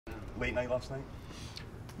late night last night?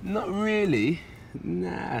 Not really.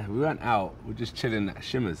 Nah, we went out. We're just chilling at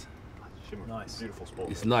Shimmers. Shimmer. Nice. Beautiful spot.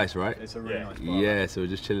 It's nice, right? It's a really nice bar. Yeah, so we're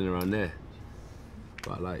just chilling around there.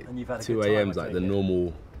 But like And you've had a 2 good time, a.m.'s I like take the it.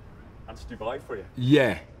 normal. And it's Dubai for you.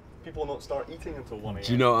 Yeah. People will not start eating until 1 a.m.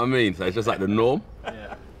 Do you know what I mean? So it's just like the norm.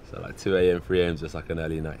 Yeah. So like 2 a.m., 3 a.m. is just like an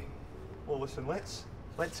early night. Well, listen, let's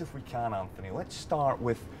if we can, Anthony, let's start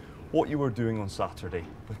with what you were doing on Saturday,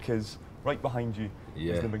 because right behind you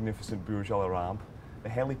Yeah. is the magnificent Burj Al Arab. The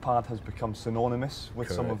helipad has become synonymous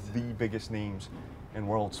with some of Correct. the biggest names in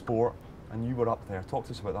world sport, and you were up there. Talk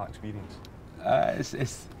to us about that experience.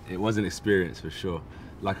 It was an experience for sure.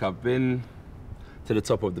 Like I've been to the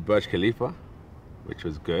top of the Burj Khalifa, which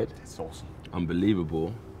was good, It's awesome.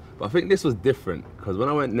 unbelievable. But I think this was different because when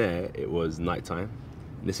I went there, it was nighttime.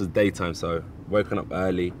 And this was daytime, so woken up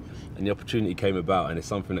early, and the opportunity came about, and it's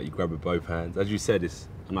something that you grab with both hands. As you said, it's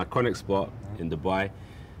an iconic spot in Dubai,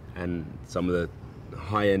 and some of the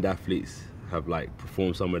high-end athletes have like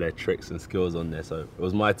performed some of their tricks and skills on there. So it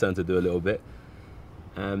was my turn to do a little bit.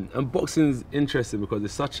 And boxing is interesting because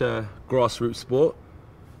it's such a grassroots sport.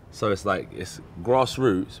 So it's like it's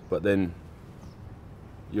grassroots, but then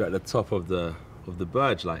you're at the top of the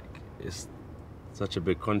Burj. Like it's such a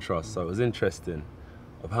big contrast. So it was interesting.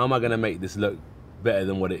 Of how am I going to make this look better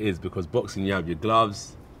than what it is? Because boxing, you have your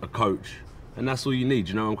gloves, a coach, and that's all you need.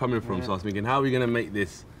 You know where I'm coming from? Yeah. So I was thinking, how are we going to make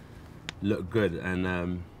this look good?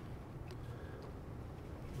 And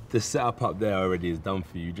the setup up there already is done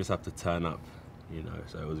for you. You just have to turn up, you know.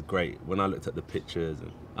 So it was great. When I looked at the pictures,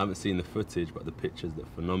 and I haven't seen the footage, but the pictures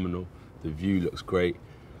look phenomenal. The view looks great.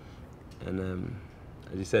 And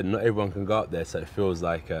as you said, not everyone can go up there, so it feels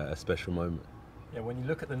like a special moment. Yeah, when you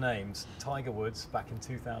look at the names, Tiger Woods back in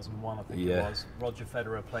 2001, I think Yeah. it was. Roger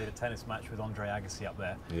Federer played a tennis match with Andre Agassi up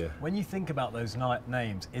there. Yeah. When you think about those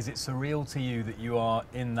names, is it surreal to you that you are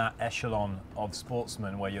in that echelon of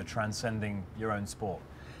sportsmen where you're transcending your own sport?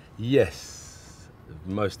 Yes,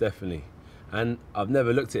 most definitely. And I've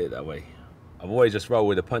never looked at it that way. I've always just rolled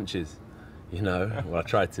with the punches, you know. Well, I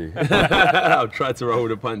try to. I've tried to roll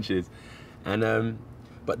with the punches. And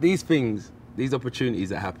but these things, these opportunities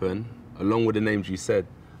that happen, along with the names you said,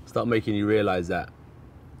 start making you realize that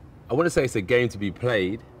I wouldn't say it's a game to be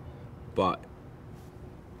played, but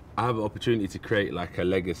I have an opportunity to create like a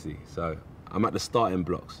legacy. So I'm at the starting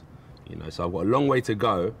blocks, you know, so I've got a long way to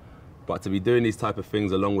go, but to be doing these type of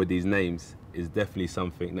things along with these names is definitely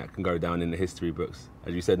something that can go down in the history books.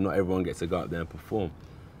 As you said, not everyone gets to go up there and perform.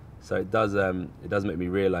 So it does make me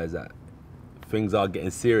realize that things are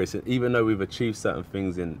getting serious. And even though we've achieved certain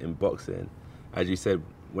things in boxing, as you said,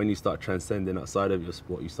 when you start transcending outside of your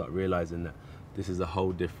sport, you start realizing that this is a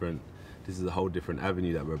whole different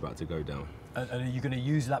avenue that we're about to go down. And are you going to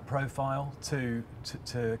use that profile to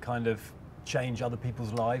kind of change other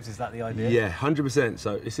people's lives? Is that the idea? Yeah, 100%.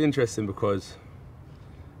 So it's interesting because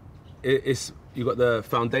you've got the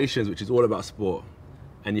foundations, which is all about sport,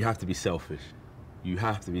 and you have to be selfish. You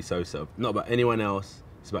have to be so selfish. Not about anyone else.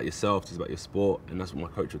 It's about yourself. It's about your sport, and that's what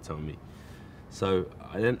my coach would tell me. So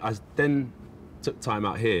I then took time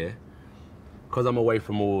out here because I'm away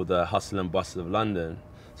from all the hustle and bustle of London.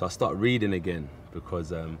 So I start reading again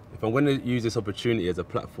because if I'm going to use this opportunity as a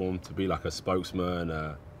platform to be like a spokesman,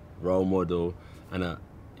 a role model, and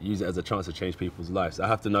use it as a chance to change people's lives, I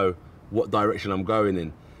have to know what direction I'm going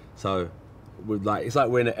in. So it's like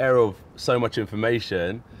we're in an era of so much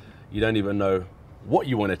information, you don't even know what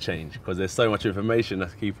you want to change because there's so much information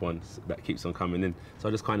that keeps on coming in. So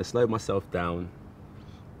I just kind of slowed myself down,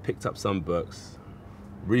 picked up some books,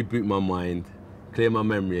 reboot my mind, clear my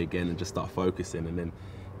memory again, and just start focusing. And then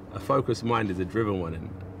a focused mind is a driven one. And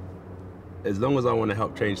as long as I want to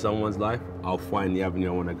help change someone's life, I'll find the avenue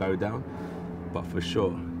I want to go down. But for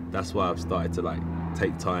sure, that's why I've started to like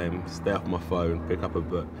take time, stay off my phone, pick up a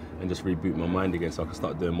book, and just reboot my mind again so I can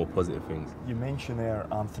start doing more positive things. You mentioned there,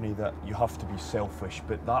 Anthony, that you have to be selfish,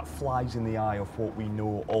 but that flies in the eye of what we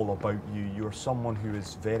know all about you. You're someone who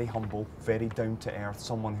is very humble, very down to earth,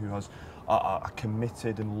 someone who has a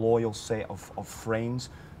committed and loyal set of friends.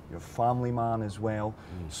 You're a family man as well.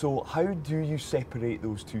 So how do you separate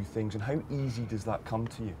those two things, and how easy does that come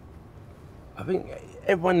to you? I think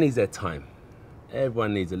everyone needs their time.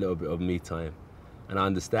 Everyone needs a little bit of me time, and I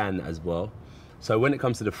understand that as well. So when it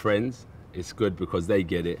comes to the friends, it's good because they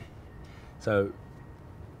get it. So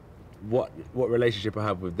what relationship I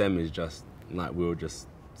have with them is just like we were just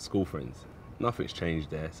school friends. Nothing's changed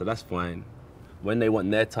there, so that's fine. When they want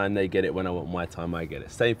their time, they get it. When I want my time, I get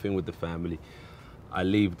it. Same thing with the family. I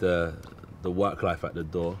leave the work life at the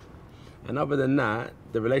door. And other than that,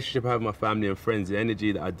 the relationship I have with my family and friends, the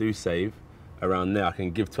energy that I do save around there, I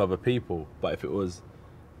can give to other people. But if it was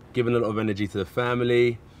giving a lot of energy to the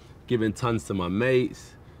family, giving tons to my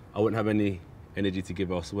mates. I wouldn't have any energy to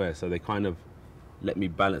give elsewhere. So they kind of let me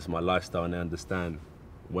balance my lifestyle, and they understand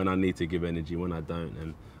when I need to give energy, when I don't,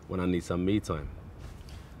 and when I need some me time.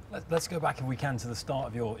 Let's go back, if we can, to the start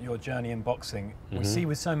of your journey in boxing. We see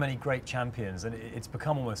with so many great champions, and it's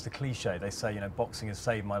become almost a cliche. They say, you know, boxing has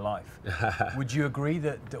saved my life. Would you agree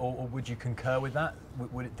that, or would you concur with that?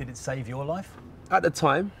 Did it save your life? At the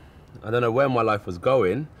time, I don't know where my life was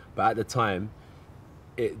going, but at the time,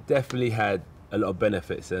 it definitely had a lot of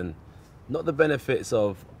benefits, and not the benefits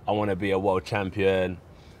of I want to be a world champion,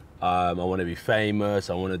 I want to be famous,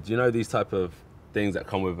 I want to, you know, these type of things that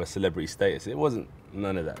come with a celebrity status. It wasn't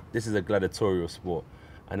none of that. This is a gladiatorial sport.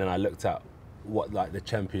 And then I looked at what like the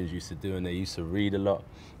champions used to do, and they used to read a lot.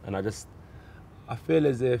 And I feel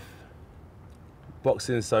as if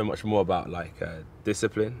boxing is so much more about like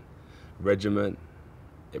discipline, regiment.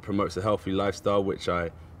 It promotes a healthy lifestyle, which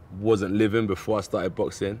I wasn't living before I started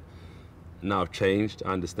boxing. Now I've changed.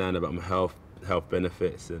 I understand about my health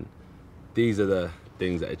benefits, and these are the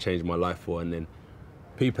things that have changed my life for. And then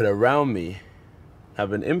people around me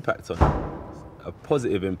have an impact on it, a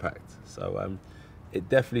positive impact. So it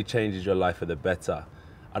definitely changes your life for the better.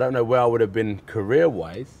 I don't know where I would have been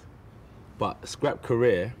career-wise, but scrap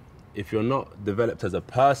career, if you're not developed as a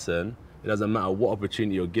person, it doesn't matter what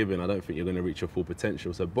opportunity you're given, I don't think you're going to reach your full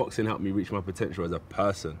potential. So boxing helped me reach my potential as a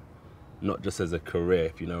person, not just as a career,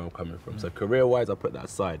 if you know where I'm coming from. So career-wise, I put that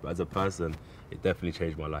aside, but as a person, it definitely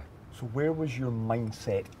changed my life. So where was your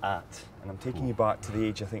mindset at? And I'm taking you back to the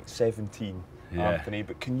age, I think, 17, Anthony,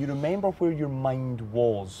 but can you remember where your mind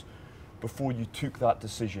was before you took that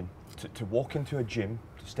decision to walk into a gym,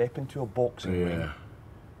 to step into a boxing ring,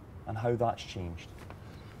 and how that's changed?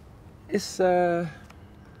 It's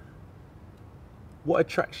what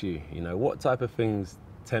attracts you, you know, what type of things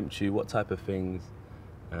tempt you, what type of things,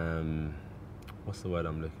 what's the word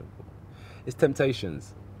I'm looking for? It's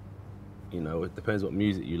temptations. You know, it depends what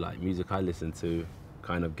music you like. Music I listen to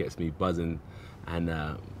kind of gets me buzzing,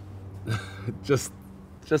 and just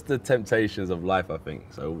the temptations of life, I think.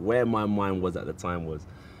 So where my mind was at the time was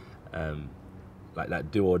like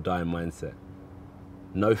that do or die mindset.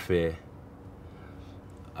 No fear.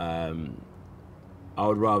 I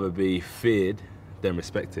would rather be feared than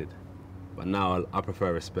respected. But now I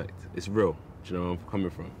prefer respect. It's real. Do you know where I'm coming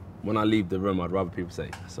from? When I leave the room, I'd rather people say,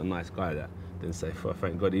 that's a nice guy, that, than say,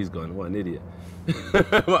 thank God he's gone, what an idiot.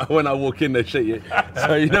 When I walk in, they shake you.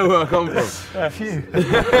 So you know where I come from. A few.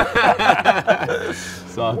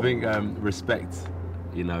 So I think respect,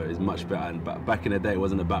 you know, is much better. But back in the day, it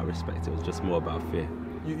wasn't about respect. It was just more about fear.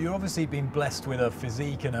 You've obviously been blessed with a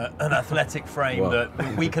physique and an athletic frame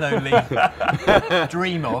that we can only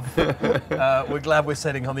dream of. We're glad we're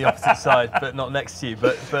sitting on the opposite side, but not next to you.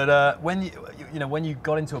 But when you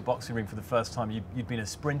got into a boxing ring for the first time, you'd been a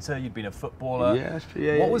sprinter, you'd been a footballer.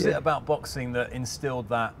 What was it about boxing that instilled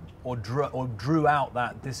that, or drew out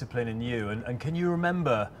that discipline in you? And can you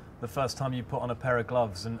remember the first time you put on a pair of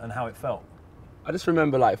gloves and how it felt? I just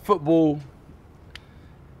remember, like, football,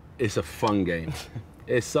 it's a fun game.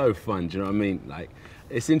 It's so fun, do you know what I mean? Like,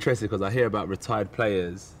 it's interesting because I hear about retired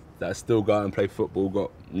players that still go out and play football,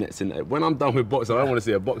 got nets in there. When I'm done with boxing, I don't want to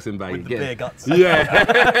see a boxing bag with again. The beer guts.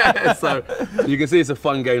 Yeah. So you can see it's a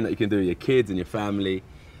fun game that you can do with your kids and your family.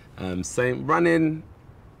 Same running,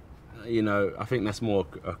 you know, I think that's more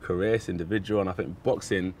a career, it's individual, and I think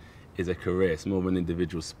boxing is a career, it's more of an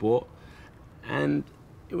individual sport. And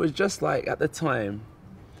it was just like, at the time,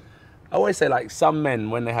 I always say, like, some men,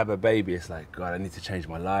 when they have a baby, it's like, God, I need to change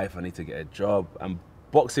my life, I need to get a job. And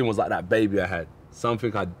boxing was like that baby I had,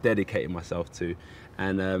 something I dedicated myself to.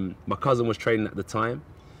 And my cousin was training at the time.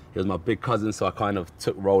 He was my big cousin, so I kind of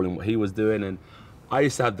took role in what he was doing. And I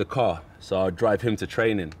used to have the car, so I'd drive him to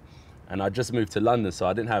training. And I just moved to London, so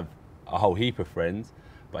I didn't have a whole heap of friends,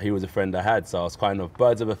 but he was a friend I had, so I was kind of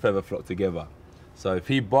birds of a feather flock together. So if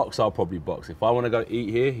he boxed, I'll probably box. If I want to go eat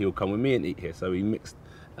here, he'll come with me and eat here. So we mixed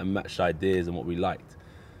and matched ideas and what we liked.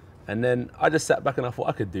 And then I just sat back and I thought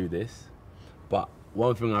I could do this. But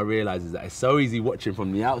one thing I realized is that it's so easy watching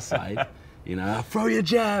from the outside. You know, throw your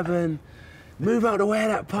jab and move out the way of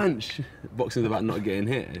that punch. Boxing's about not getting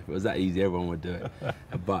hit. If it was that easy, everyone would do it.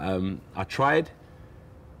 But I tried.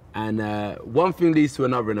 And one thing leads to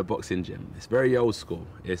another in a boxing gym. It's very old school.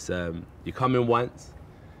 It's you come in once,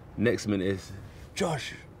 next minute is,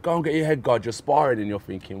 Josh, go and get your head guard, you're sparring, and you're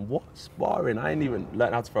thinking, what, sparring? I ain't even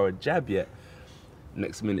learned how to throw a jab yet.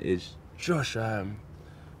 Next minute is, Josh,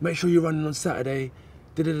 make sure you're running on Saturday,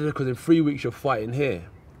 because in 3 weeks you're fighting here.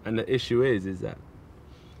 And the issue is that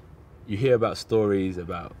you hear about stories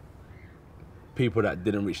about people that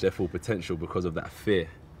didn't reach their full potential because of that fear.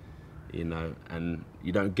 you know, and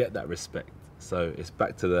you don't get that respect. So it's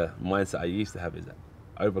back to the mindset I used to have, is that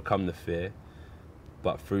overcome the fear,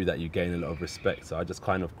 but through that you gain a lot of respect. So I just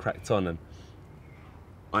kind of cracked on, and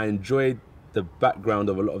I enjoyed the background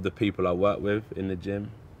of a lot of the people I work with in the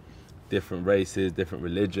gym. Different races, different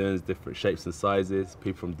religions, different shapes and sizes,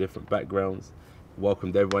 people from different backgrounds.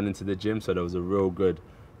 Welcomed everyone into the gym, so there was a real good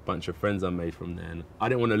bunch of friends I made from there. And I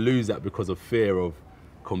didn't want to lose that because of fear of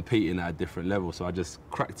competing at a different level, so I just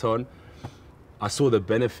cracked on. I saw the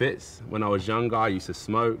benefits. When I was younger, I used to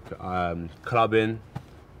smoke, clubbing,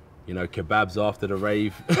 you know, kebabs after the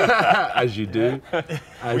rave, as you do.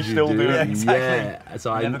 As we still do. Yeah, exactly. Yeah.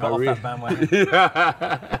 So you never got off that bandwagon.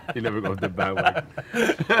 You never got off the bandwagon.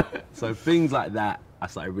 So things like that, I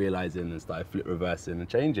started realizing and started flip reversing and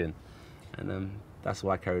changing. And that's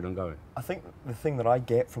why I carried on going. I think the thing that I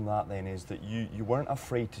get from that then is that you weren't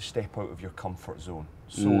afraid to step out of your comfort zone.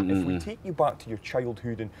 So if we take you back to your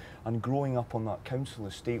childhood and growing up on that council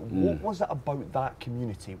estate, what was it about that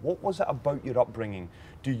community? What was it about your upbringing,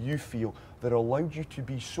 do you feel, that allowed you to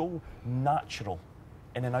be so natural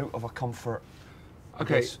in and out of a comfort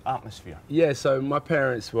atmosphere? Yeah, so my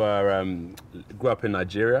parents were grew up in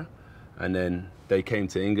Nigeria, and then they came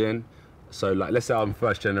to England. So like, let's say I'm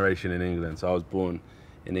first generation in England, so I was born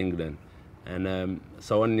in England. And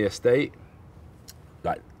so on the estate,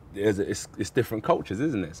 like, it's different cultures,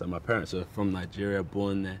 isn't it? So my parents are from Nigeria,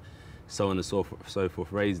 born there, so on and so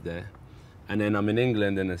forth, raised there. And then I'm in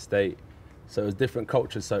England in the estate, so it was different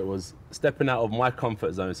cultures, so it was stepping out of my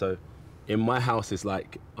comfort zone. So in my house, it's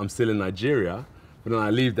like I'm still in Nigeria, but then I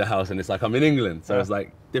leave the house and it's like I'm in England. So it's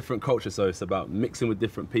like different cultures, so it's about mixing with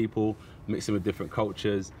different people, mixing with different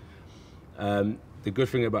cultures. The good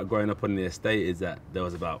thing about growing up on the estate is that there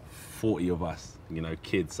was about 40 of us, you know,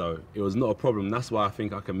 kids, so it was not a problem. That's why I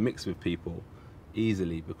think I can mix with people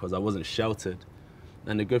easily, because I wasn't sheltered.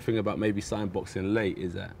 And the good thing about maybe starting boxing late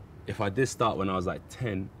is that if I did start when I was like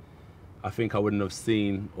 10, I think I wouldn't have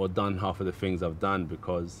seen or done half of the things I've done,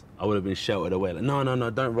 because I would have been sheltered away. Like, no,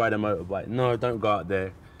 don't ride a motorbike. No, don't go out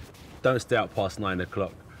there. Don't stay out past 9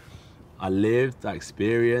 o'clock. I lived, I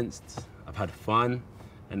experienced, I've had fun,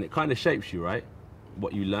 and it kind of shapes you, right?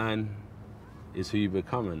 What you learn is who you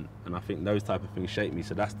become, and I think those type of things shape me.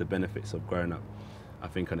 So that's the benefits of growing up, I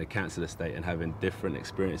think, on a council estate and having different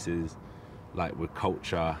experiences, like with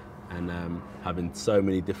culture, and having so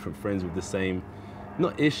many different friends with the same,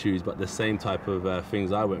 not issues, but the same type of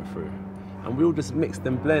things I went through. And we all just mix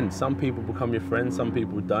and blend. Some people become your friends, some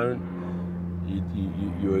people don't.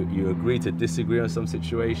 You agree to disagree on some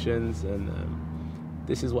situations, and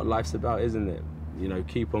this is what life's about, isn't it? You know,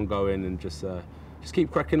 keep on going and just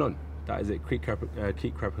keep cracking on. That is it. Keep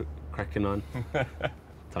cracking on.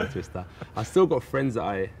 Tongue twister. I still got friends that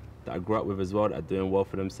I grew up with as well that are doing well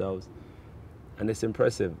for themselves, and it's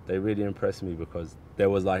impressive. They really impress me, because there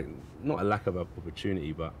was like not a lack of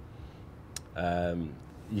opportunity, but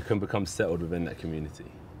you can become settled within that community.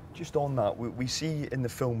 Just on that, we see in the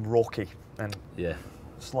film Rocky and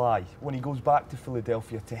Sly, when he goes back to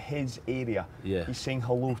Philadelphia, to his area, he's saying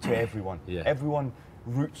hello to everyone. Everyone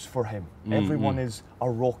roots for him. Everyone is a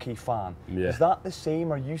Rocky fan. Is that the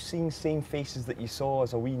same? Are you seeing the same faces that you saw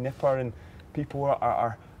as a wee nipper, and people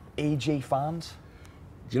are AJ fans?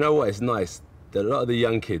 Do you know what? It's nice. A lot of the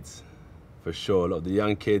young kids, for sure, a lot of the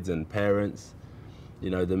young kids and parents, you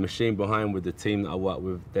know, the machine behind with the team that I work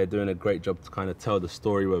with, they're doing a great job to kind of tell the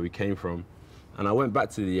story where we came from. And I went back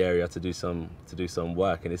to the area to do some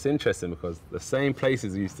work, and it's interesting because the same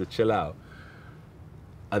places we used to chill out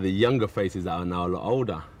are the younger faces that are now a lot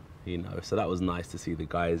older, you know. So that was nice to see the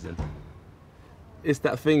guys. And it's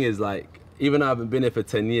that thing is like, even though I haven't been here for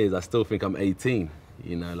 10 years, I still think I'm 18,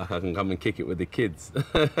 you know, like I can come and kick it with the kids.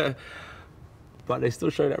 But they still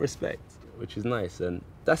show that respect, which is nice. And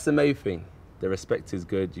that's the main thing. The respect is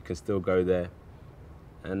good, you can still go there.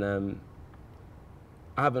 And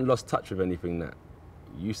I haven't lost touch with anything that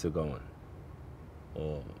used to go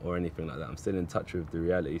on, or anything like that. I'm still in touch with the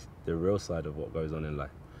reality, the real side of what goes on in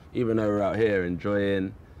life. Even though we're out here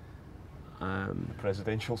enjoying the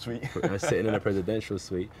presidential suite. Sitting in a presidential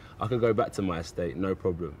suite, I could go back to my estate, no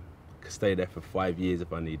problem. Could stay there for 5 years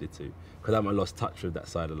if I needed to, because I haven't lost touch with that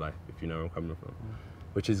side of life, if you know where I'm coming from,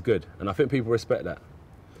 which is good. And I think people respect that.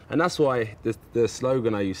 And that's why the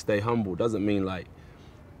slogan I use, stay humble, doesn't mean like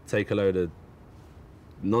take a load of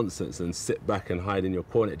nonsense and sit back and hide in your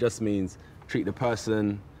corner. It just means treat the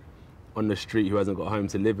person on the street who hasn't got a home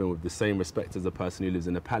to live in with the same respect as the person who lives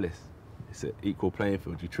in a palace. It's an equal playing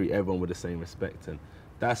field. You treat everyone with the same respect, and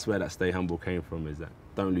that's where that stay humble came from, is that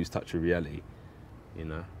don't lose touch with reality, you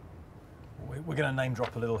know. We're going to name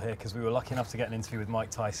drop a little here, because we were lucky enough to get an interview with Mike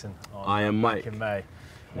Tyson on I Am Mike in May.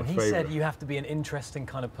 And he said you have to be an interesting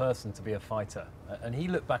kind of person to be a fighter. And he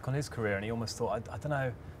looked back on his career and he almost thought, I don't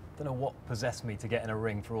know what possessed me to get in a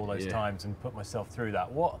ring for all those times and put myself through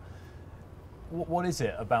that. What is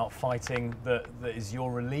it about fighting that is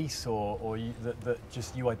your release or that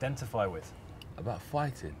just you identify with? About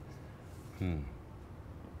fighting?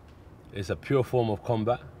 It's a pure form of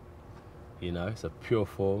combat. You know, it's a pure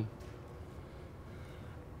form.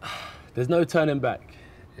 There's no turning back.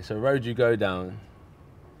 It's a road you go down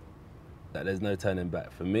that there's no turning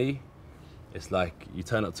back. For me, it's like you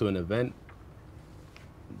turn up to an event,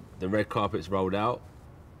 the red carpet's rolled out,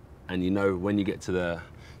 and you know when you get to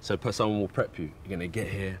someone will prep you. You're gonna get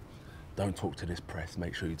here, don't talk to this press,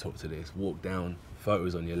 make sure you talk to this, walk down,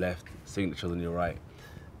 photos on your left, signatures on your right,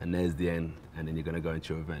 and there's the end, and then you're gonna go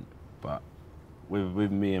into your event. But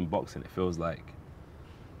with me in boxing, it feels like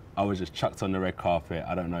I was just chucked on the red carpet.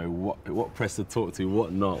 I don't know what press to talk to,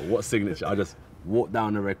 what not, what signature. I just walk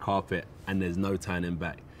down the red carpet and there's no turning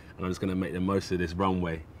back. And I'm just gonna make the most of this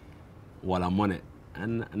runway while I'm on it.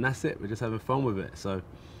 And that's it, we're just having fun with it. So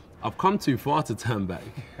I've come too far to turn back,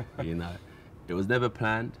 you know. It was never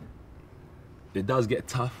planned. It does get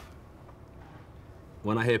tough.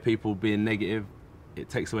 When I hear people being negative, it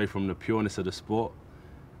takes away from the pureness of the sport.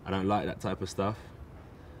 I don't like that type of stuff.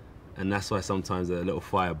 And that's why sometimes a little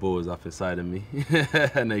fire balls up inside of me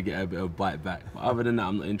and they get a bit of bite back. But other than that,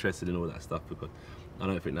 I'm not interested in all that stuff because I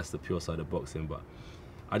don't think that's the pure side of boxing. But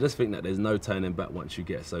I just think that there's no turning back once you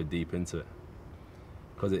get so deep into it.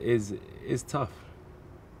 Because it is tough.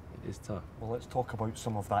 It is tough. Well, let's talk about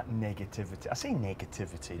some of that negativity. I say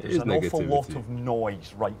negativity. There's an awful lot of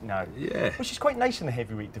noise right now. Yeah. Which is quite nice in the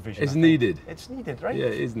heavyweight division. It's needed. It's needed, right? Yeah,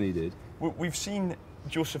 it is needed. We've seen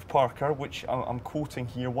Joseph Parker, which I'm quoting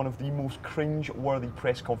here, one of the most cringe-worthy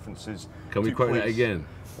press conferences. Can we quote that again?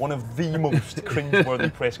 One of the most cringe-worthy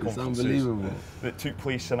press conferences unbelievable. that took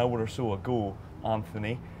place an hour or so ago,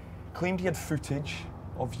 Anthony. Claimed he had footage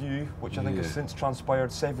of you, which I think has since transpired,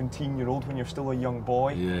 17-year-old, when you're still a young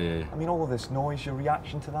boy. Yeah. I mean, all of this noise, your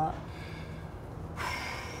reaction to that?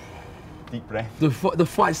 Deep breath. The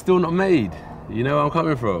fight's still not made. You know where I'm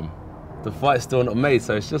coming from? The fight's still not made,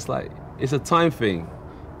 so it's just like, it's a time thing.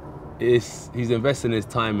 He's investing his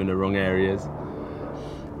time in the wrong areas.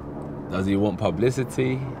 Does he want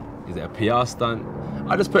publicity? Is it a PR stunt?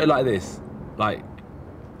 I just put it like this, like,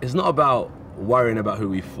 it's not about worrying about who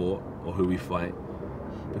we fought or who we fight,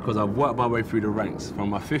 because I've worked my way through the ranks. From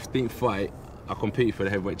my 15th fight, I competed for the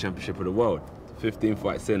heavyweight championship of the world. 15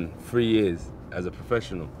 fights in, 3 years as a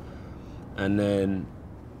professional. And then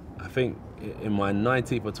I think in my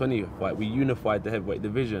 19th or 20th fight, we unified the heavyweight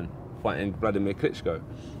division, fighting Wladimir Klitschko,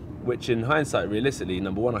 which in hindsight, realistically,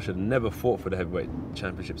 number one, I should have never fought for the heavyweight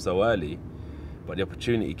championship so early, but the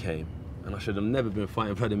opportunity came. And I should have never been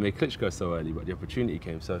fighting Wladimir Klitschko so early, but the opportunity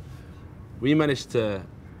came. So we managed to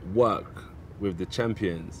work with the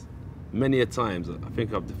champions many a times. I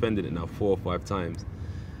think I've defended it now 4 or 5 times,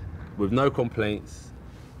 with no complaints,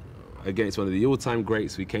 against one of the all-time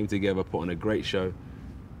greats. We came together, put on a great show.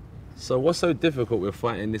 So what's so difficult with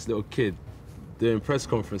fighting this little kid doing press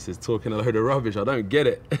conferences, talking a load of rubbish? I don't get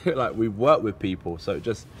it. Like, we've worked with people, so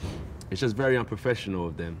it's just very unprofessional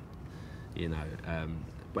of them, you know.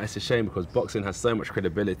 But it's a shame because boxing has so much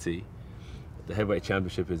credibility. The heavyweight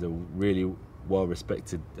championship is a really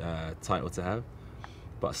well-respected title to have,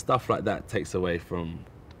 but stuff like that takes away from,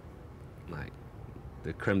 like,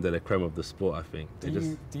 the creme de la creme of the sport, I think.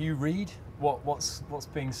 Do you read what's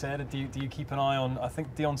being said? Do you keep an eye on? I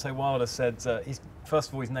think Deontay Wilder said first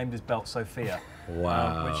of all he's named his belt Sophia.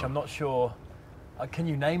 Wow. Which I'm not sure. Can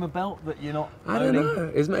you name a belt that you're not? I don't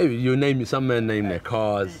know. It's maybe you name. Some men name their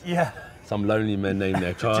cars. Yeah. Some lonely men name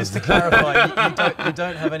their cars. Just to clarify, you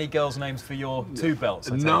don't have any girls' names for your 2 belts.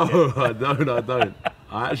 No, I don't.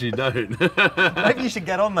 I actually don't. Maybe you should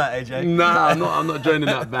get on that, AJ. Nah, I'm not joining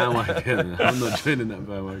that bandwagon. I'm not joining that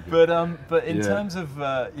bandwagon. But in terms of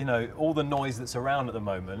you know, all the noise that's around at the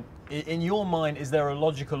moment, in your mind, is there a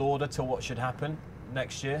logical order to what should happen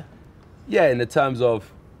next year? Yeah, in the terms of,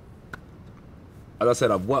 as I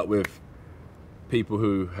said, I've worked with people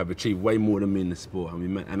who have achieved way more than me in the sport,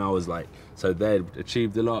 and I was like, so they'd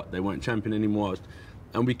achieved a lot, they weren't champion anymore,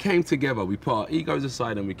 and we came together, we put our egos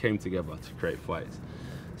aside and we came together to create fights.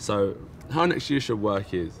 So how next year should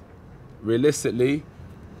work is, realistically,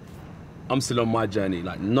 I'm still on my journey.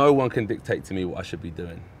 Like, no one can dictate to me what I should be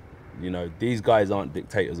doing. You know, these guys aren't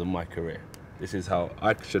dictators of my career. This is how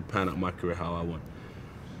I should plan out my career how I want.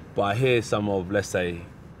 But I hear some of, let's say,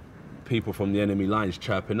 people from the enemy lines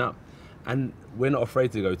chirping up, and we're not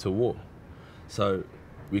afraid to go to war. So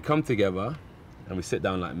we come together and we sit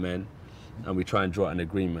down like men and we try and draw an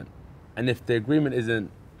agreement. And if the agreement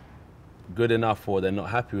isn't good enough or they're not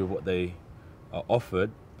happy with what they are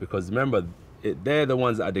offered, because remember, they're the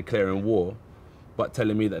ones that are declaring war, but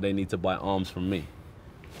telling me that they need to buy arms from me.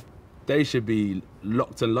 They should be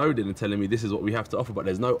locked and loaded and telling me this is what we have to offer, but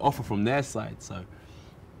there's no offer from their side. So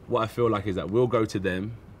what I feel like is that we'll go to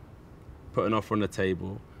them, put an offer on the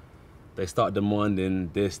table, they start demanding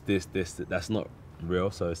this, that's not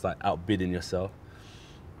real, so it's like outbidding yourself.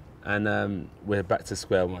 And we're back to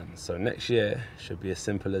square one. So next year should be as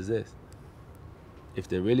simple as this. If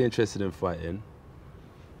they're really interested in fighting,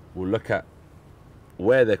 we'll look at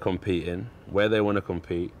where they're competing, where they want to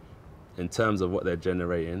compete, in terms of what they're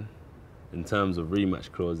generating, in terms of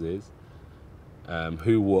rematch clauses,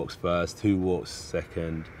 who walks first, who walks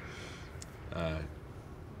second,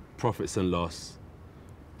 profits and loss,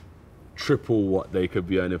 triple what they could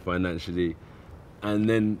be earning financially, and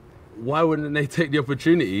then why wouldn't they take the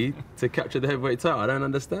opportunity to capture the heavyweight title? I don't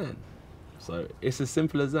understand. So it's as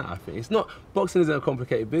simple as that, I think. It's not, boxing isn't a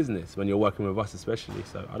complicated business when you're working with us especially,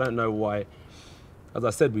 so I don't know why. As I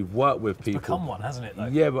said, we've worked with people. It's become one, hasn't it, though?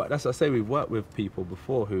 Yeah, but that's what I say, we've worked with people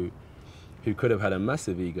before who could have had a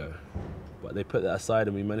massive ego, but they put that aside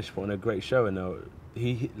and we managed to put on a great show. And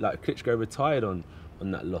like Klitschko retired on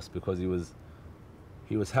that loss because he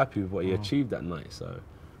was happy with what he achieved that night. So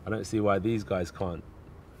I don't see why these guys can't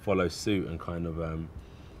follow suit and kind of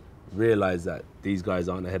realise that these guys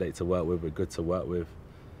aren't a headache to work with, we're good to work with,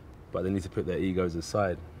 but they need to put their egos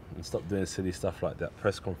aside and stop doing silly stuff like that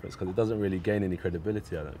press conference, because it doesn't really gain any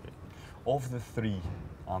credibility, I don't think. Of the three,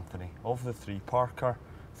 Anthony, Parker,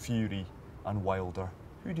 Fury and Wilder,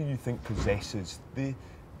 who do you think possesses the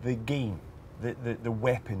game, the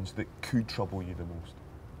weapons that could trouble you the most?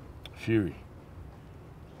 Fury.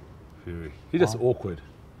 He's just awkward.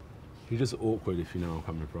 He's just awkward, if you know where I'm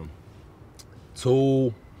coming from.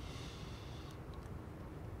 Tall.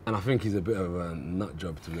 And I think he's a bit of a nut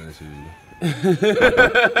job, to be honest with you.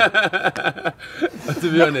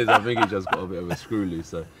 To be honest, I think he's just got a bit of a screw loose.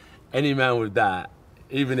 So any man with that,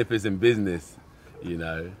 even if it's in business, you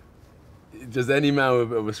know, just any man with a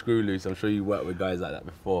bit of a screw loose, I'm sure you worked with guys like that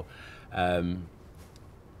before,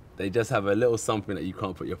 they just have a little something that you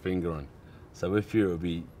can't put your finger on. So with Fury, it would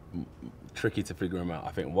be tricky to figure him out.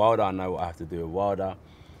 I think Wilder, I know what I have to do with Wilder.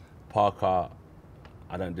 Parker,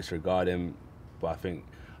 I don't disregard him, but I think,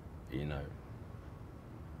 you know,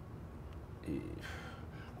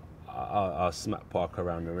 I'll smack Parker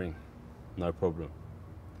around the ring, no problem.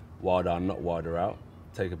 Wilder, I'll knock Wilder out,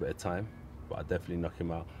 take a bit of time, but I'll definitely knock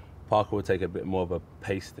him out. Parker will take a bit more of a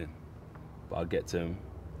pasting, but I'll get to him.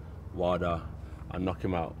 Wilder, I'll knock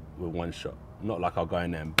him out with one shot. Not like I'll go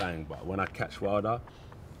in there and bang, but when I catch Wilder,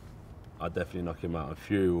 I'll definitely knock him out. And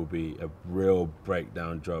Fury will be a real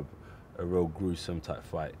breakdown job, a real gruesome type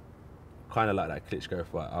fight. Kind of like that Klitschko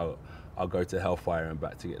fight. I'll go to hellfire and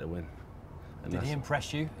back to get the win. And did he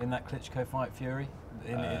impress you in that Klitschko fight, Fury?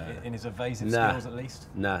 In his evasive skills, at least?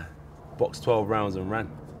 Nah. Boxed 12 rounds and ran.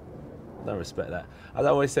 Don't respect that. As I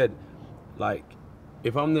always said, like,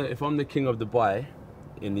 if I'm the king of Dubai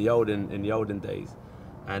in the olden days,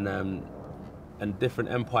 and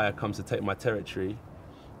different empire comes to take my territory,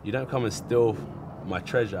 you don't come and steal my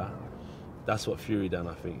treasure. That's what Fury done,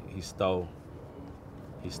 I think. He stole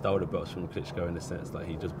the belts from Klitschko in a sense, like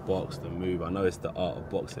he just boxed and moved. I know it's the art of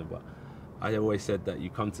boxing, but I always said that you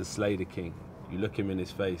come to slay the king. You look him in his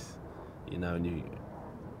face, you know,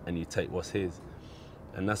 and you take what's his.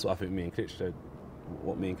 And that's what I think me and Klitschko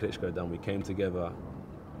done. We came together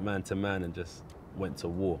man to man and just went to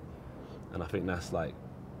war. And I think that's like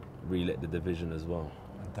relit the division as well.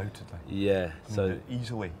 Undoubtedly. Yeah. So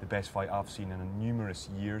easily the best fight I've seen in numerous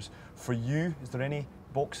years. For you, is there any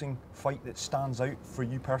boxing fight that stands out for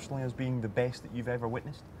you personally as being the best that you've ever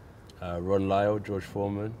witnessed? Ron Lyle, George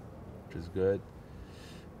Foreman, which is good.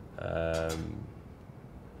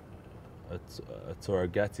 Toro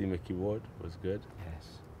Gatti, Mickey Ward was good.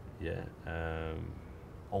 Yes. Yeah.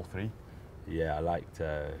 All three? Yeah, I liked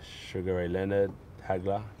Sugar Ray Leonard,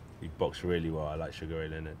 Hagler. He boxed really well. I like Sugar Ray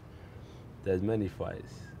Leonard. There's many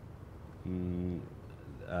fights.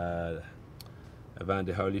 Evander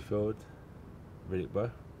Holyfield, Riddick Bowe.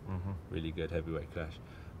 Really good heavyweight clash.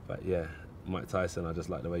 But yeah, Mike Tyson, I just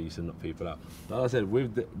like the way he used to knock people out. Like I said,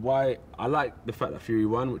 why I like the fact that Fury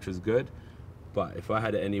won, which was good. But if I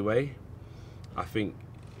had it anyway, I think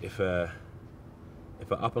if an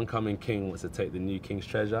up-and-coming king wants to take the new king's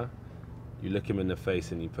treasure, you look him in the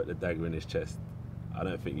face and you put the dagger in his chest. I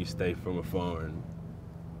don't think you stay from afar and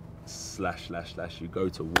slash. You go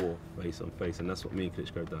to war, face on face, and that's what me and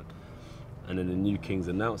Klitschko done. And then the new king's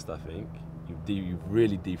announced, I think, you've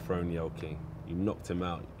really dethroned the old king. You knocked him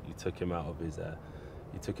out, you took him out of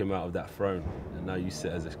You took him out of that throne, and now you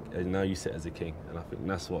sit as a king. And I think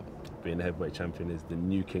that's what being the heavyweight champion is, the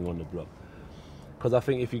new king on the block. Because I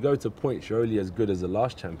think if you go to points, you're only as good as the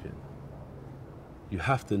last champion. You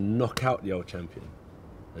have to knock out the old champion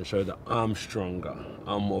and show that I'm stronger,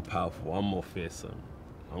 I'm more powerful, I'm more fearsome.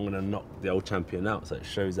 I'm gonna knock the old champion out, so it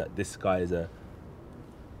shows that this guy is a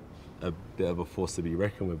bit of a force to be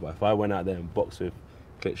reckoned with. But if I went out there and boxed with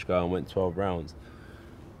Klitschko and went 12 rounds,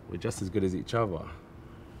 we're just as good as each other.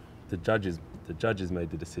 The judges made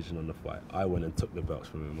the decision on the fight. I went and took the belts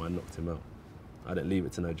from him. I knocked him out. I didn't leave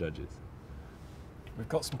it to no judges. We've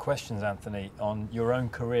got some questions, Anthony, on your own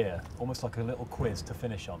career, almost like a little quiz to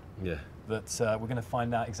finish on. Yeah. That we're going to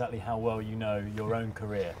find out exactly how well you know your own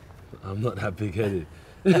career. I'm not that big-headed.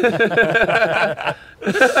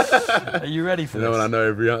 Are you ready for this? You know when I know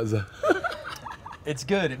every answer. It's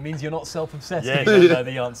good. It means you're not self-obsessed. Yeah. You don't know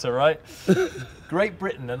the answer, right? Great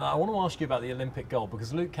Britain, and I want to ask you about the Olympic gold,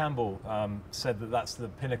 because Luke Campbell said that that's the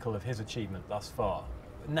pinnacle of his achievement thus far.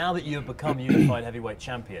 Now that you have become unified heavyweight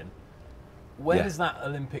champion, where does that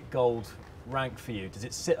Olympic gold rank for you? Does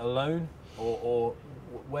it sit alone, or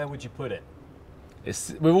where would you put it?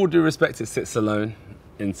 With all due respect, it sits alone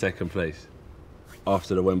in second place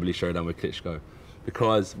after the Wembley showdown with Klitschko.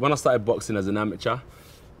 Because when I started boxing as an amateur,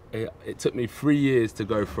 it took me 3 years to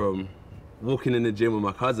go from walking in the gym with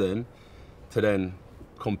my cousin to then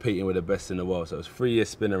competing with the best in the world. So it was 3 years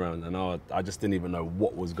spin around, and I just didn't even know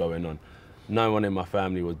what was going on. No one in my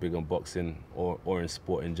family was big on boxing or in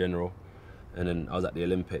sport in general. And then I was at the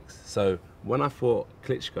Olympics. So when I fought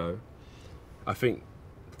Klitschko, I think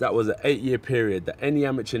that was an 8-year period that any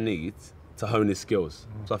amateur needs to hone his skills.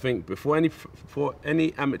 So I think before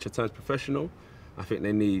any amateur turns professional, I think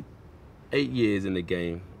they need 8 years in the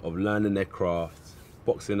game of learning their craft,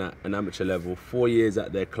 boxing at an amateur level, 4 years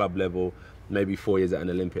at their club level, maybe 4 years at an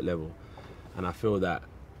Olympic level. And I feel that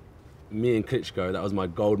me and Klitschko, that was my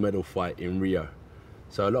gold medal fight in Rio.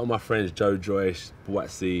 So a lot of my friends, Joe Joyce,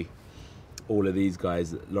 Boatsi, all of these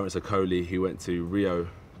guys, Lawrence Okoli, who went to Rio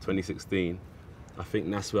 2016, I think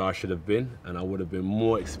that's where I should have been, and I would have been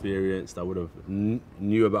more experienced. I would have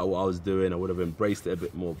knew about what I was doing. I would have embraced it a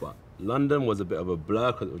bit more. But London was a bit of a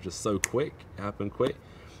blur because it was just so quick. It happened quick.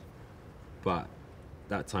 But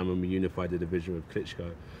that time when we unified the division with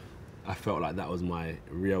Klitschko, I felt like that was my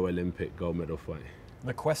Rio Olympic gold medal fight.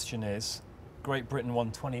 The question is, Great Britain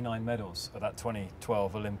won 29 medals at that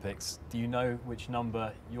 2012 Olympics. Do you know which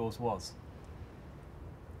number yours was?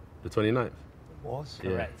 The 29th. Was?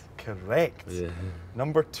 Correct. Yeah. Correct. Yeah.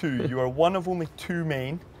 Number 2, you are one of only 2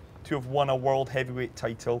 men to have won a world heavyweight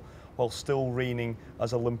title while still reigning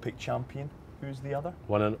as Olympic champion. Who's the other?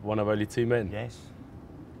 One of only 2 men? Yes.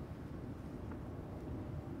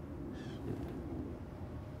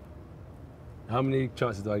 How many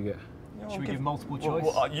chances do I get? Should we give multiple choice?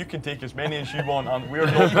 Well, you can take as many as you want, and we're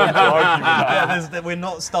not going to argue with that. We're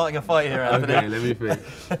not starting a fight here, Anthony. Okay, let me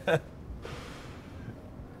think.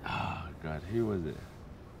 Oh, God, who was it?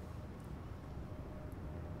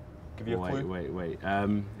 Give you a clue. Wait.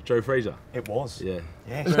 Joe Frazier. It was. Yeah.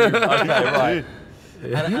 Yes. Okay, right.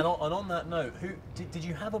 And on that note, did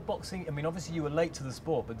you have a boxing? I mean, obviously you were late to the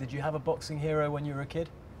sport, but did you have a boxing hero when you were a kid?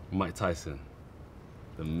 Mike Tyson,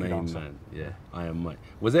 the main man. Yeah, I am Mike.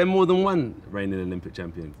 Was there more than one reigning Olympic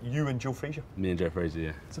champion? You and Joe Frazier. Me and Joe Frazier.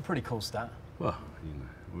 Yeah. It's a pretty cool stat. Well, you know,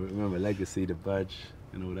 remember legacy, the badge,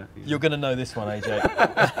 and all that. You're going to know this one, AJ.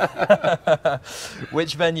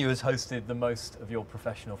 Which venue has hosted the most of your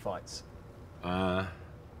professional fights?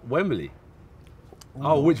 Wembley. Ooh.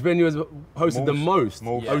 Oh, which venue has hosted the most? Yeah.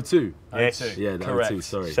 O2. Yes. O2. Yeah, the correct. O2,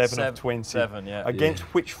 sorry. 7 of 20. 7, yeah. Against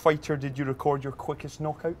which fighter did you record your quickest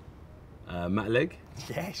knockout? Matt Legg.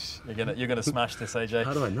 Yes. You're gonna smash this, AJ.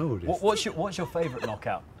 How do I know this? What's your favourite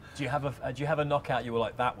knockout? Do you have a knockout you were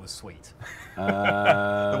like, that was sweet?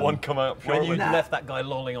 The one come out when you left that guy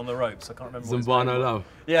lolling on the ropes. I can't remember. Zambano Love.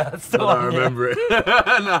 Yeah, that's the I one. don't remember it.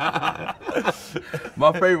 Nah.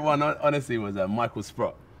 My favourite one, honestly, was Michael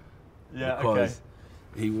Sprott. Yeah. Because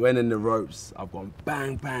he went in the ropes. I've gone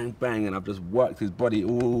bang, bang, bang, and I've just worked his body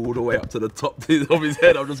all the way up to the top of his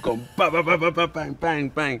head. I've just gone bang, bang, bang, bang, bang, bang,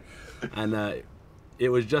 bang, and it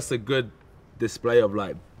was just a good display of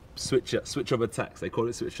like switch of attacks. They call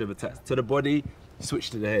it switch of attacks. To the body, switch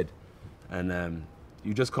to the head, and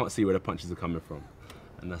you just can't see where the punches are coming from,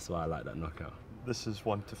 and that's why I like that knockout. This is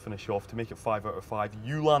one to finish off, to make it 5 out of 5.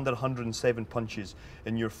 You landed 107 punches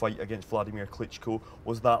in your fight against Wladimir Klitschko.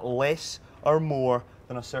 Was that less or more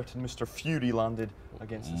than a certain Mr. Fury landed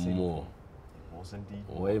against the same? More. It was indeed.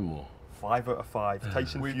 Way more. 5 out of 5.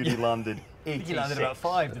 Tyson Fury landed 86. I think he landed about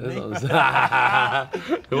 5, didn't he?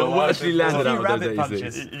 What actually landed out of those rabbit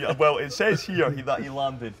 86? punches. Well, it says here that he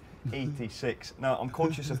landed 86. Now, I'm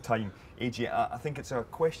conscious of time, AJ. I think it's a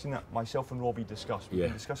question that myself and Robbie discussed. We've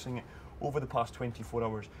been discussing it over the past 24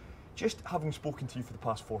 hours. Just having spoken to you for the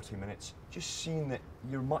past 40 minutes, just seeing that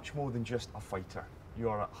you're much more than just a fighter. You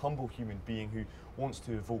are a humble human being who wants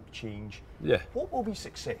to evoke change. Yeah. What will be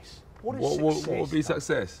success? What is What success will be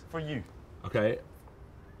success? for you? Okay,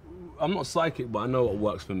 I'm not psychic, but I know what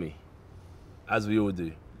works for me, as we all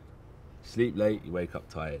do. Sleep late, you wake up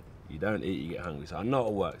tired. You don't eat, you get hungry. So I know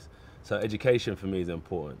what works. So education for me is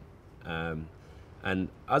important. And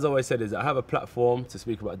as I always said, is I have a platform to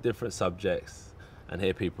speak about different subjects and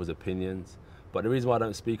hear people's opinions. But the reason why I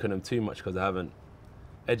don't speak on them too much because I haven't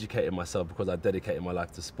educated myself, because I dedicated my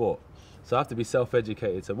life to sport. So I have to be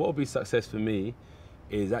self-educated. So what will be success for me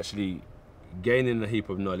is actually gaining a heap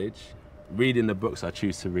of knowledge, reading the books I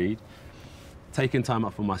choose to read, taking time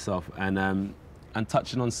out for myself, and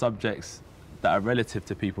touching on subjects that are relative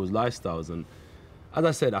to people's lifestyles. And as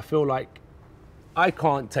I said, I feel like I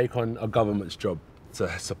can't take on a government's job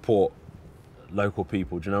to support local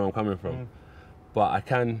people. Do you know where I'm coming from? But I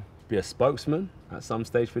can be a spokesman at some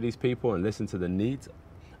stage for these people and listen to the needs.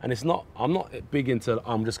 And I'm not big into,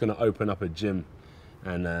 I'm just going to open up a gym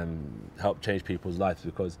and help change people's lives,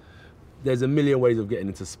 because there's a million ways of getting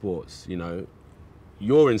into sports. You know,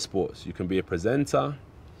 you're in sports. You can be a presenter,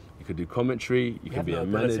 you can do commentary, you can be a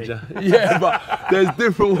manager. Yeah, but there's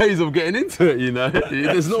different ways of getting into it, you know.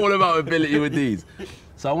 It's not all about ability with these.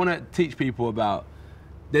 So I want to teach people about,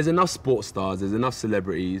 there's enough sports stars, there's enough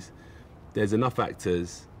celebrities, there's enough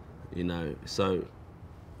actors, you know, so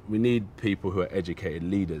we need people who are educated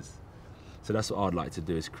leaders. So that's what I'd like to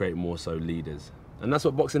do, is create more so leaders. And that's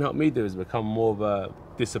what boxing helped me do, is become more of a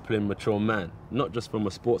disciplined, mature man. Not just from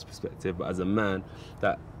a sports perspective, but as a man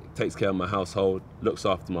that takes care of my household, looks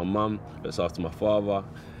after my mum, looks after my father,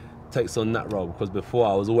 takes on that role. Because before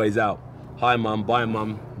I was always out, hi mum, bye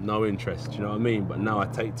mum, no interest, you know what I mean? But now I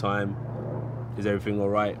take time, is everything all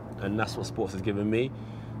right? And that's what sports has given me.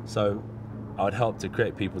 So I would help to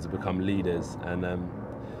create people to become leaders, and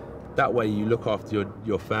that way you look after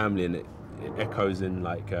your family, and it echoes in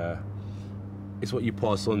like, it's what you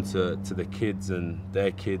pass on to the kids and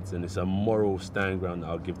their kids, and it's a moral stand ground that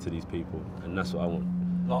I'll give to these people, and that's what I want.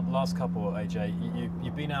 Last couple, AJ,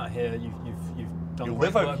 you've been out here, you've done You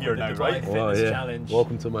great live out work here with now, the Dubai right? Fitness yeah. Challenge.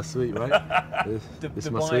 Welcome to my suite, right? this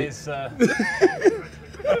is my Dubai suite. is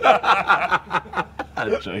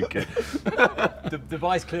I'm joking.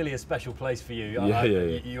 Dubai's clearly a special place for you. Yeah.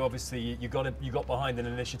 You obviously you got behind an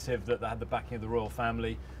initiative that had the backing of the royal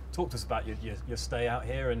family. Talk to us about your stay out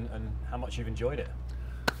here and how much you've enjoyed it.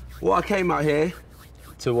 Well, I came out here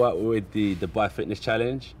to work with the Dubai Fitness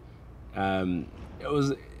Challenge. It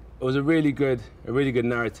was a really good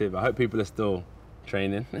narrative. I hope people are still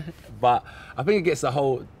training, but I think it gets the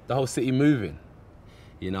whole city moving.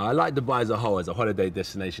 You know, I like Dubai as a whole, as a holiday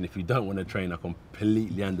destination. If you don't want to train, I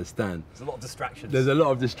completely understand. There's a lot of distractions. There's a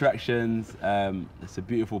lot of distractions. It's a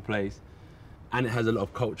beautiful place, and it has a lot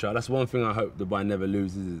of culture. That's one thing I hope Dubai never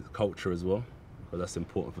loses, is culture as well, because that's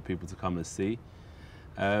important for people to come and see.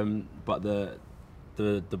 But the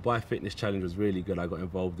Dubai Fitness Challenge was really good. I got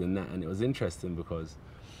involved in that, and it was interesting because,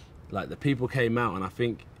 like, the people came out, and I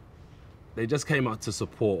think they just came out to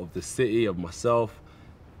support of the city, of myself.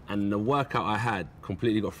 And the workout I had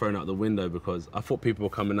completely got thrown out the window, because I thought people were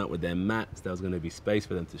coming out with their mats. There was going to be space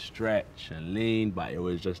for them to stretch and lean, but it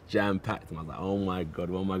was just jam-packed. And I was like, oh my God,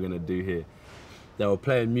 what am I going to do here? They were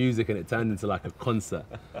playing music and it turned into like a concert.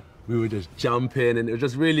 We were just jumping, and it was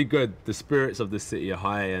just really good. The spirits of the city are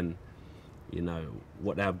high, and you know,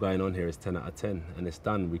 what they have going on here is 10 out of 10. And it's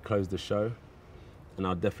done. We closed the show, and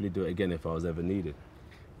I'll definitely do it again if I was ever needed.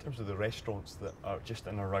 In terms of the restaurants that are just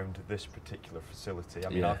in and around this particular facility, I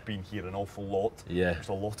mean, I've been here an awful lot. Yeah. There's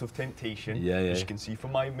a lot of temptation. Yeah. As you can see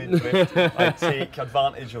from my midriff, I take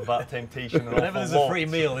advantage of that temptation an Whenever there's awful a lot. free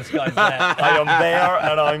meal, this guy's there. I am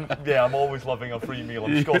there, and I'm always loving a free meal.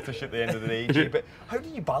 I'm Scottish at the end of the day, AJ. But how do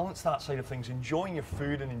you balance that side of things, enjoying your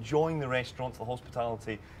food and enjoying the restaurants, the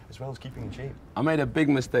hospitality, as well as keeping in shape? I made a big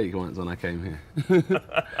mistake once when I came here.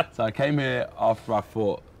 So I came here after I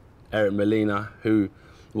fought Eric Molina, who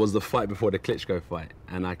was the fight before the Klitschko fight,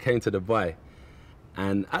 and I came to Dubai,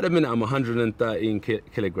 and at the minute I'm 113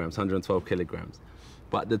 kilograms, 112 kilograms.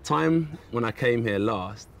 But the time when I came here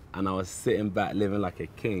last, and I was sitting back living like a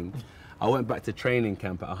king, I went back to training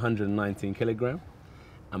camp at 119 kilograms,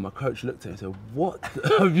 and my coach looked at me and said, what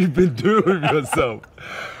have you been doing with yourself?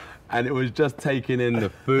 And it was just taking in the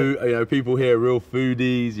food. You know, people here are real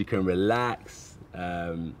foodies, you can relax.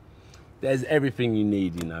 there's everything you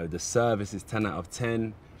need, you know. The service is 10 out of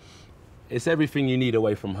 10. It's everything you need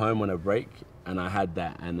away from home on a break, and I had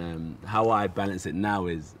that. And how I balance it now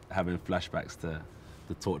is having flashbacks to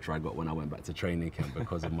the torture I got when I went back to training camp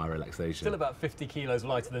because of my relaxation. Still about 50 kilos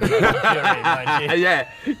lighter than Tyson Fury, mind you. Yeah,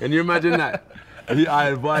 can you imagine that? I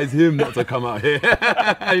advise him not to come out here.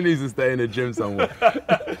 He needs to stay in the gym somewhere.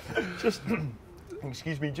 Just,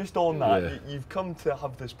 excuse me, just on that, you've come to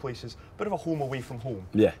have this place as a bit of a home away from home.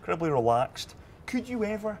 Yeah. Incredibly relaxed. Could you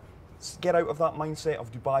ever get out of that mindset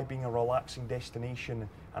of Dubai being a relaxing destination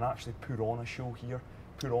and actually put on a show here?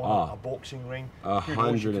 Put on a boxing ring.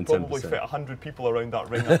 110%. You could probably fit 100 people around that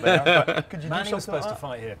ring up there. But could you Manny do was something supposed like to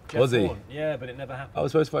fight here. Was he? Horn. Yeah, but it never happened. I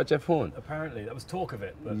was supposed to fight Jeff Horn. Apparently, that was talk of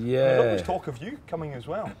it. But Yeah. There was talk of you coming as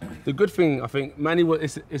well. The good thing, I think, Manny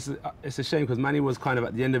was. It's a shame because Manny was kind of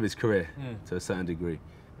at the end of his career to a certain degree.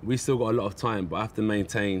 We still got a lot of time, but I have to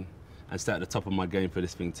maintain and stay at the top of my game for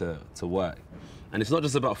this thing to work. And it's not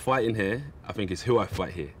just about fighting here. I think it's who I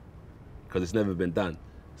fight here, because it's never been done.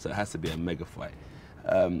 So it has to be a mega fight.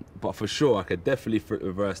 But for sure, I could definitely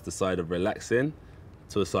reverse the side of relaxing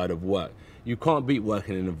to the side of work. You can't beat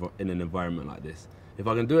working in an environment like this. If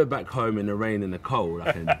I can do it back home in the rain and the cold,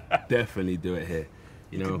 I can definitely do it here.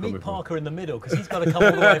 You know, meet Parker in the middle because he's got to come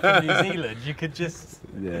all the way from New Zealand. You could just...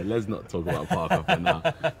 Yeah, let's not talk about Parker for now.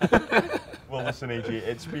 Well, listen, AJ,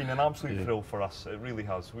 it's been an absolute thrill for us. It really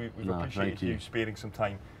has. We've appreciated you sparing some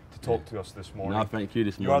time to talk to us this morning. No, thank you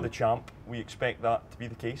this morning. You are the champ. We expect that to be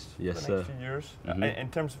the case for the next few years. In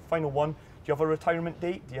terms of final one, do you have a retirement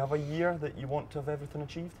date? Do you have a year that you want to have everything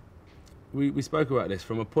achieved? We spoke about this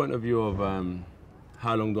from a point of view of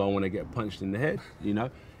how long do I want to get punched in the head, you know?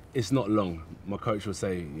 It's not long. My coach will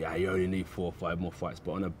say, yeah, you only need 4 or 5 more fights.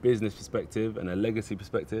 But on a business perspective and a legacy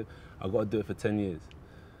perspective, I've got to do it for 10 years.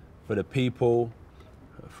 For the people,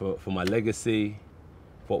 for my legacy,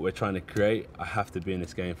 for what we're trying to create, I have to be in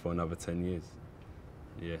this game for another 10 years.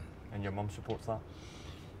 Yeah. And your mum supports that?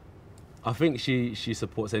 I think she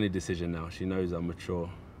supports any decision now. She knows I'm mature,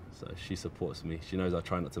 so she supports me. She knows I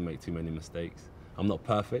try not to make too many mistakes. I'm not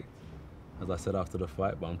perfect, as I said after the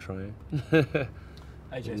fight, but I'm trying.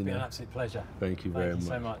 AJ, it's been an absolute pleasure. Thank you very much. Thank you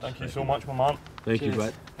so much. Thank you so much, my man. Thank you,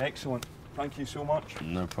 bud. Excellent. Thank you so much.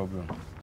 No problem.